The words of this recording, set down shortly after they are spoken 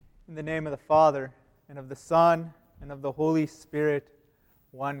In the name of the Father, and of the Son, and of the Holy Spirit,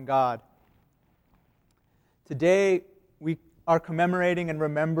 one God. Today, we are commemorating and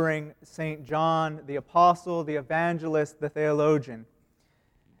remembering St. John, the Apostle, the Evangelist, the Theologian.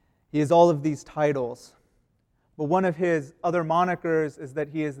 He is all of these titles. But one of his other monikers is that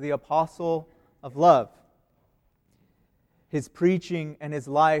he is the Apostle of Love. His preaching and his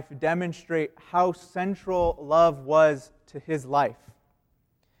life demonstrate how central love was to his life.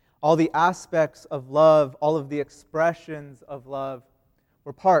 All the aspects of love, all of the expressions of love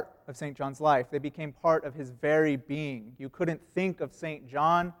were part of St. John's life. They became part of his very being. You couldn't think of St.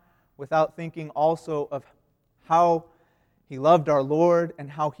 John without thinking also of how he loved our Lord and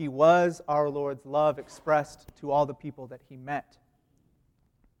how he was our Lord's love expressed to all the people that he met.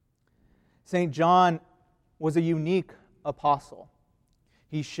 St. John was a unique apostle.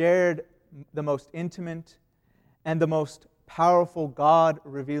 He shared the most intimate and the most powerful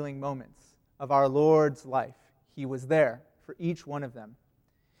God-revealing moments of our Lord's life. He was there for each one of them.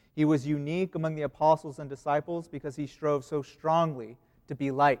 He was unique among the apostles and disciples because he strove so strongly to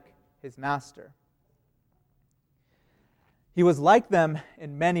be like his master. He was like them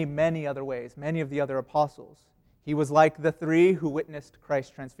in many, many other ways, many of the other apostles. He was like the three who witnessed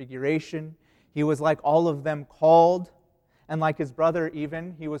Christ's transfiguration. He was like all of them called, and like his brother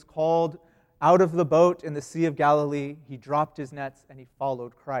even, he was called out of the boat in the Sea of Galilee. He dropped his nets and he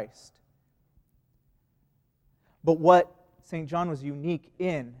followed Christ. But what St. John was unique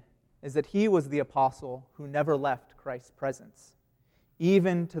in is that he was the apostle who never left Christ's presence,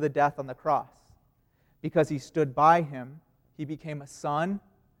 even to the death on the cross. Because he stood by him, he became a son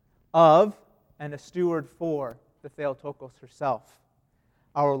of and a steward for the Theotokos herself,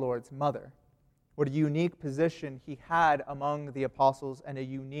 our Lord's mother. What a unique position he had among the apostles and a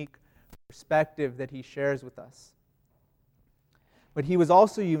unique perspective that he shares with us. But he was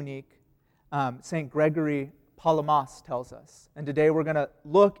also unique, St. Gregory Palamas tells us. And today we're going to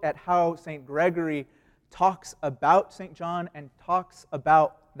look at how St. Gregory talks about St. John and talks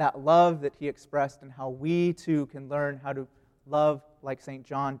about that love that he expressed and how we too can learn how to love like St.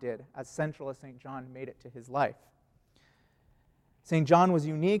 John did, as central as St. John made it to his life. St. John was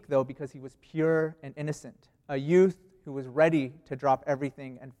unique, though, because he was pure and innocent, a youth who was ready to drop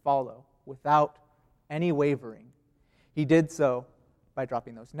everything and follow without any wavering. He did so by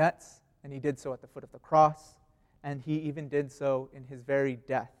dropping those nets, and he did so at the foot of the cross, and he even did so in his very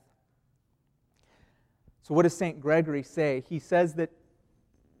death. So what does St. Gregory say? He says that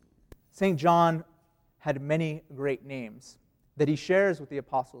St. John had many great names that he shares with the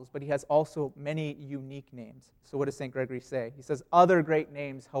apostles, but he has also many unique names. So what does St. Gregory say? He says, other great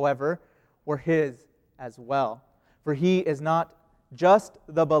names, however, were his as well. For he is not just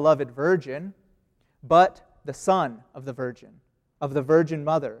the beloved Virgin, but the Son of the Virgin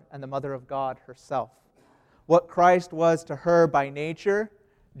Mother, and the Mother of God herself. What Christ was to her by nature,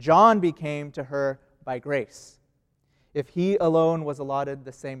 John became to her by grace. If he alone was allotted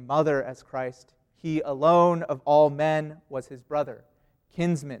the same mother as Christ, he alone of all men was his brother,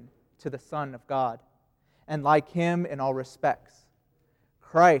 kinsman to the Son of God, and like him in all respects.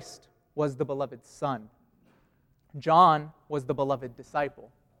 Christ was the beloved Son. John was the beloved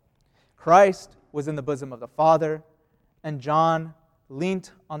disciple. Christ was in the bosom of the Father, and John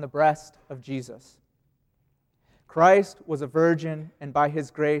leant on the breast of Jesus. Christ was a virgin, and by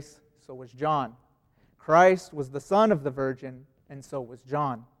his grace, so was John. Christ was the Son of the Virgin, and so was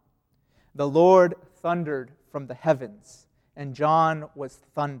John. The Lord thundered from the heavens, and John was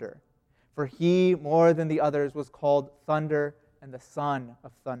thunder. For he, more than the others, was called thunder and the son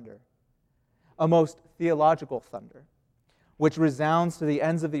of thunder. A most theological thunder, which resounds to the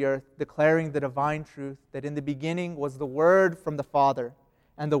ends of the earth, declaring the divine truth that in the beginning was the Word from the Father,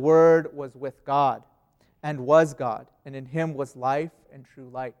 and the Word was with God, and was God, and in him was life and true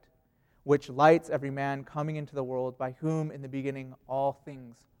light, which lights every man coming into the world, by whom in the beginning all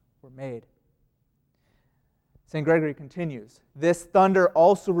things were made. St. Gregory continues, this thunder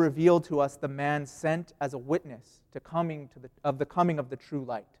also revealed to us the man sent as a witness to the coming of the true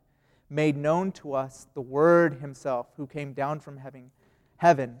light, made known to us the Word himself, who came down from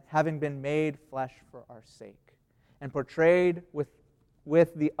heaven, having been made flesh for our sake, and portrayed with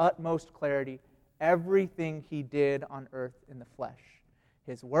the utmost clarity everything he did on earth in the flesh,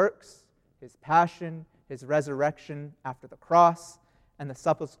 his works, his passion, his resurrection after the cross, and the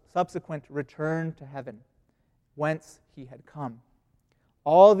subsequent return to heaven, whence he had come.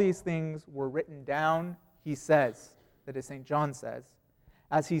 All these things were written down, he says, that is St. John says,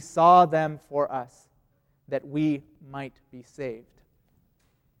 as he saw them for us, that we might be saved.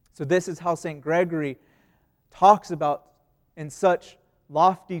 So this is how St. Gregory talks about in such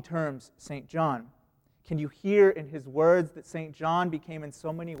lofty terms St. John? Can you hear in his words that St. John became in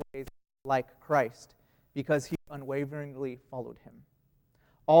so many ways like Christ because he unwaveringly followed him?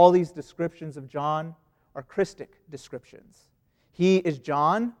 All these descriptions of John are Christic descriptions. He is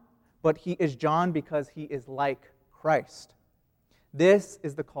John, but he is John because he is like Christ. This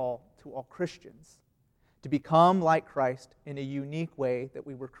is the call to all Christians, to become like Christ in a unique way that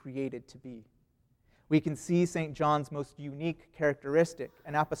we were created to be. We can see St. John's most unique characteristic,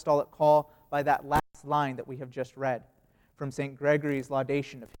 an apostolic call, by that last line that we have just read from St. Gregory's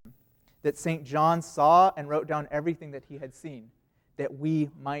laudation of him, that St. John saw and wrote down everything that he had seen, that we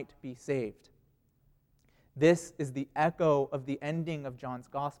might be saved. This is the echo of the ending of John's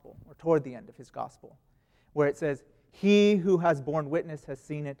gospel, or toward the end of his gospel, where it says, "He who has borne witness has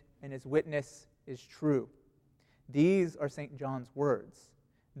seen it, and his witness is true." These are St. John's words.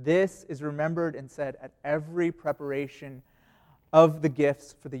 This is remembered and said at every preparation of the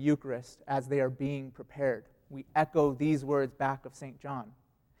gifts for the Eucharist as they are being prepared. We echo these words back of St. John.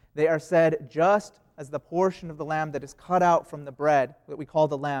 They are said just as the portion of the lamb that is cut out from the bread, that we call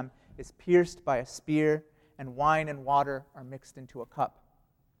the lamb, is pierced by a spear, and wine and water are mixed into a cup.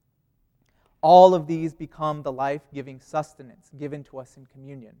 All of these become the life-giving sustenance given to us in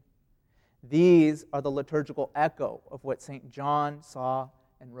communion. These are the liturgical echo of what St. John saw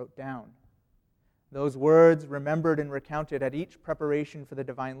and wrote down. Those words, remembered and recounted at each preparation for the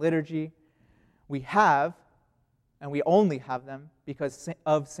Divine Liturgy, we have, and we only have them because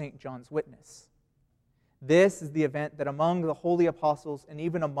of St. John's witness. This is the event that among the holy apostles and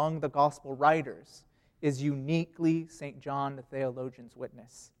even among the gospel writers is uniquely St. John the theologian's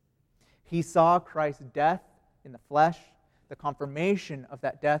witness. He saw Christ's death in the flesh, the confirmation of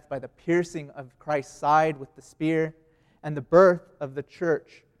that death by the piercing of Christ's side with the spear, and the birth of the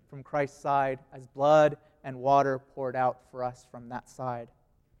church from Christ's side as blood and water poured out for us from that side.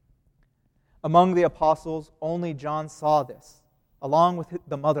 Among the apostles, only John saw this, along with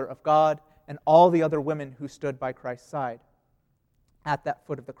the Mother of God and all the other women who stood by Christ's side at that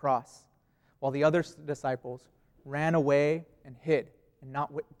foot of the cross, while the other disciples ran away and hid and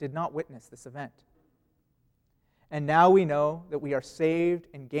did not witness this event. And now we know that we are saved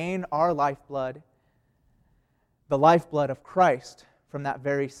and gain our lifeblood, the lifeblood of Christ, from that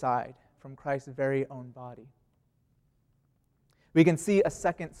very side, from Christ's very own body. We can see a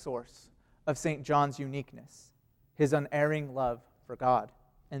second source of St. John's uniqueness, his unerring love for God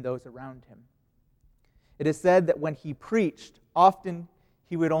and those around him. It is said that when he preached, often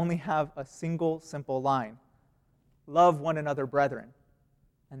he would only have a single simple line, "Love one another, brethren,"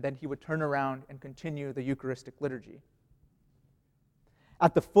 and then he would turn around and continue the Eucharistic liturgy.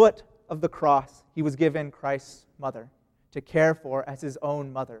 At the foot of the cross, he was given Christ's mother to care for as his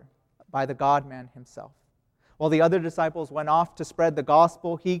own mother by the God-man himself. While the other disciples went off to spread the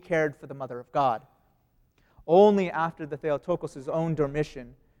gospel, he cared for the Mother of God. Only after the Theotokos' own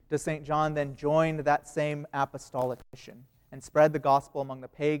dormition does St. John then join that same apostolic mission and spread the gospel among the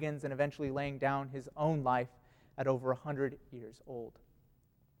pagans, and eventually laying down his own life at over 100 years old.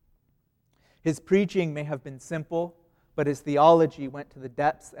 His preaching may have been simple, but his theology went to the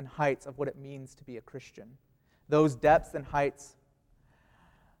depths and heights of what it means to be a Christian. Those depths and heights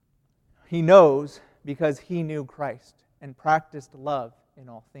he knows because he knew Christ and practiced love in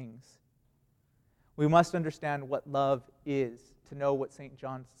all things. We must understand what love is to know what St.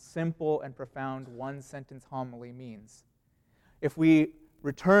 John's simple and profound one-sentence homily means. If we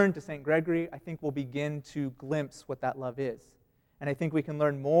return to St. Gregory, I think we'll begin to glimpse what that love is. And I think we can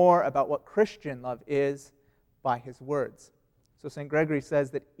learn more about what Christian love is by his words. So St. Gregory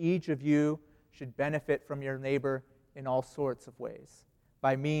says that each of you should benefit from your neighbor in all sorts of ways,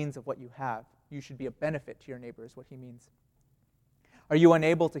 by means of what you have. You should be a benefit to your neighbor, is what he means. Are you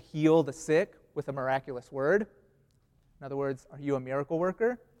unable to heal the sick with a miraculous word? In other words, are you a miracle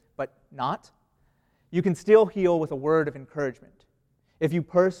worker, but not? You can still heal with a word of encouragement. If you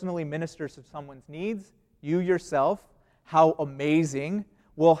personally minister to someone's needs, you yourself, how amazing,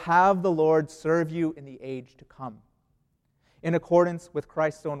 will have the Lord serve you in the age to come. In accordance with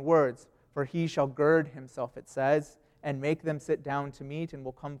Christ's own words, for he shall gird himself, it says, and make them sit down to meat, and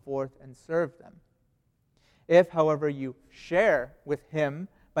will come forth and serve them. If, however, you share with him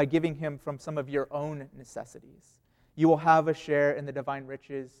by giving him from some of your own necessities, you will have a share in the divine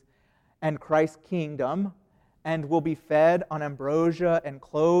riches and Christ's kingdom, and will be fed on ambrosia and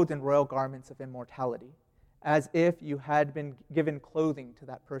clothed in royal garments of immortality, as if you had been given clothing to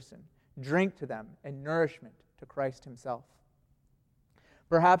that person, drink to them, and nourishment to Christ himself.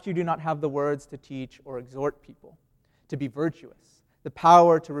 Perhaps you do not have the words to teach or exhort people to be virtuous, the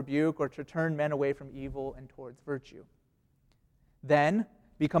power to rebuke or to turn men away from evil and towards virtue. Then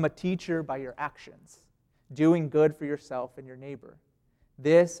become a teacher by your actions, doing good for yourself and your neighbor.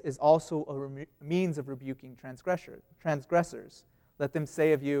 This is also a means of rebuking transgressors. Let them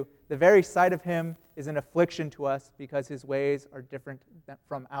say of you, the very sight of him is an affliction to us because his ways are different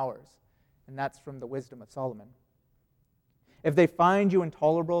from ours. And that's from the wisdom of Solomon. If they find you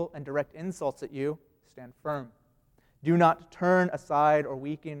intolerable and direct insults at you, stand firm. Do not turn aside or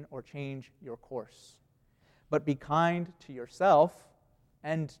weaken or change your course, but be kind to yourself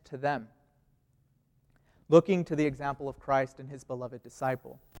and to them, looking to the example of Christ and his beloved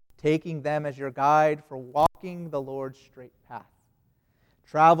disciple, taking them as your guide for walking the Lord's straight path.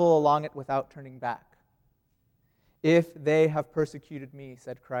 Travel along it without turning back. If they have persecuted me,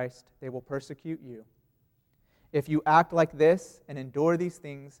 said Christ, they will persecute you. If you act like this and endure these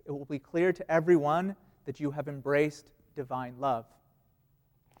things, it will be clear to everyone that you have embraced divine love.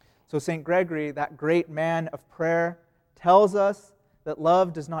 So St. Gregory, that great man of prayer, tells us that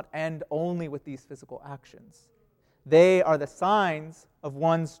love does not end only with these physical actions. They are the signs of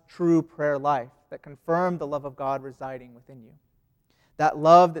one's true prayer life that confirm the love of God residing within you. That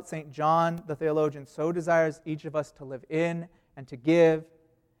love that St. John, the theologian, so desires each of us to live in and to give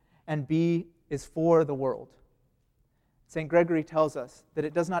and be is for the world. St. Gregory tells us that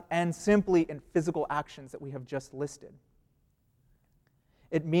it does not end simply in physical actions that we have just listed.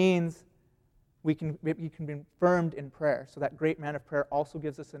 It means we can be confirmed in prayer. So that great man of prayer also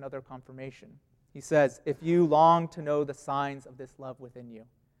gives us another confirmation. He says, if you long to know the signs of this love within you,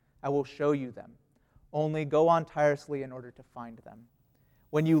 I will show you them. Only go on tirelessly in order to find them.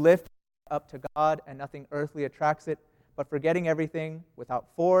 When you lift up to God and nothing earthly attracts it, but forgetting everything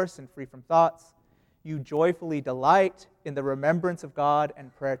without force and free from thoughts, you joyfully delight in the remembrance of God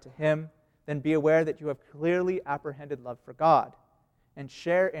and prayer to him, then be aware that you have clearly apprehended love for God, and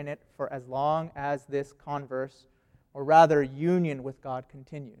share in it for as long as this converse, or rather union with God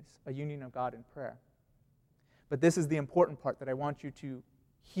continues, a union of God in prayer. But this is the important part that I want you to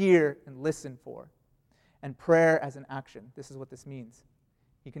hear and listen for. And prayer as an action. This is what this means.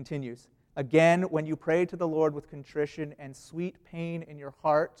 He continues, again, when you pray to the Lord with contrition and sweet pain in your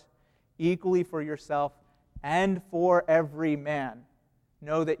heart, equally for yourself and for every man,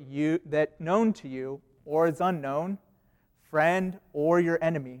 know that known to you or is unknown, friend or your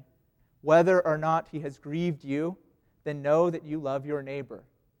enemy, whether or not he has grieved you, then know that you love your neighbor,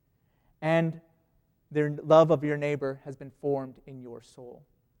 and the love of your neighbor has been formed in your soul.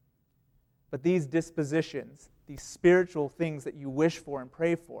 But these dispositions, these spiritual things that you wish for and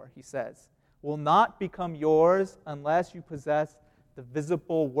pray for, he says, will not become yours unless you possess the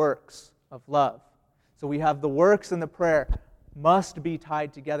visible works of love. So we have the works and the prayer must be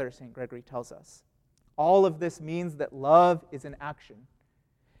tied together, St. Gregory tells us. All of this means that love is an action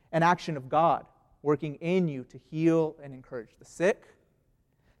of God, working in you to heal and encourage the sick,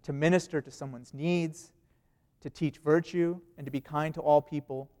 to minister to someone's needs, to teach virtue, and to be kind to all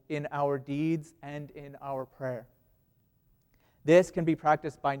people in our deeds and in our prayer. This can be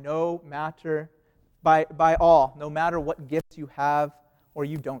practiced by all, no matter what gifts you have or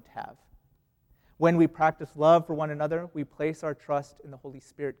you don't have. When we practice love for one another, we place our trust in the Holy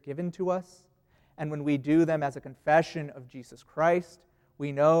Spirit given to us, and when we do them as a confession of Jesus Christ,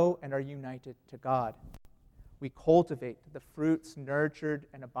 we know and are united to God. We cultivate the fruits nurtured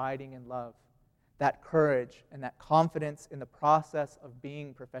and abiding in love, that courage and that confidence in the process of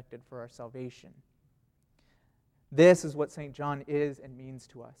being perfected for our salvation. This is what St. John is and means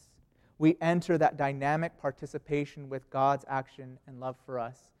to us. We enter that dynamic participation with God's action and love for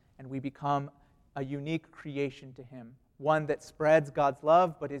us, and we become a unique creation to him, one that spreads God's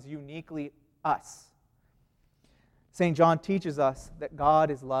love but is uniquely us. St. John teaches us that God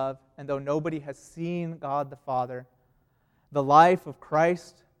is love, and though nobody has seen God the Father, the life of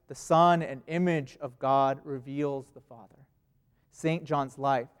Christ, the Son and image of God, reveals the Father. St. John's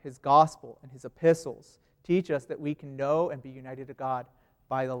life, his gospel, and his epistles teach us that we can know and be united to God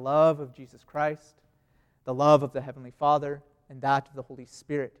by the love of Jesus Christ, the love of the Heavenly Father, and that of the Holy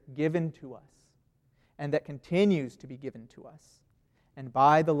Spirit given to us, and that continues to be given to us, and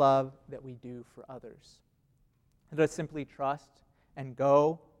by the love that we do for others. Let us simply trust and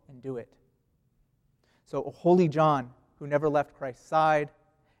go and do it. So, Holy John, who never left Christ's side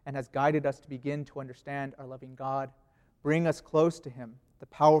and has guided us to begin to understand our loving God, bring us close to him, the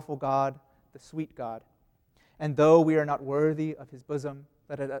powerful God, the sweet God. And though we are not worthy of his bosom,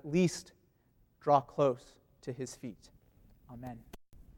 let it at least draw close to his feet. Amen.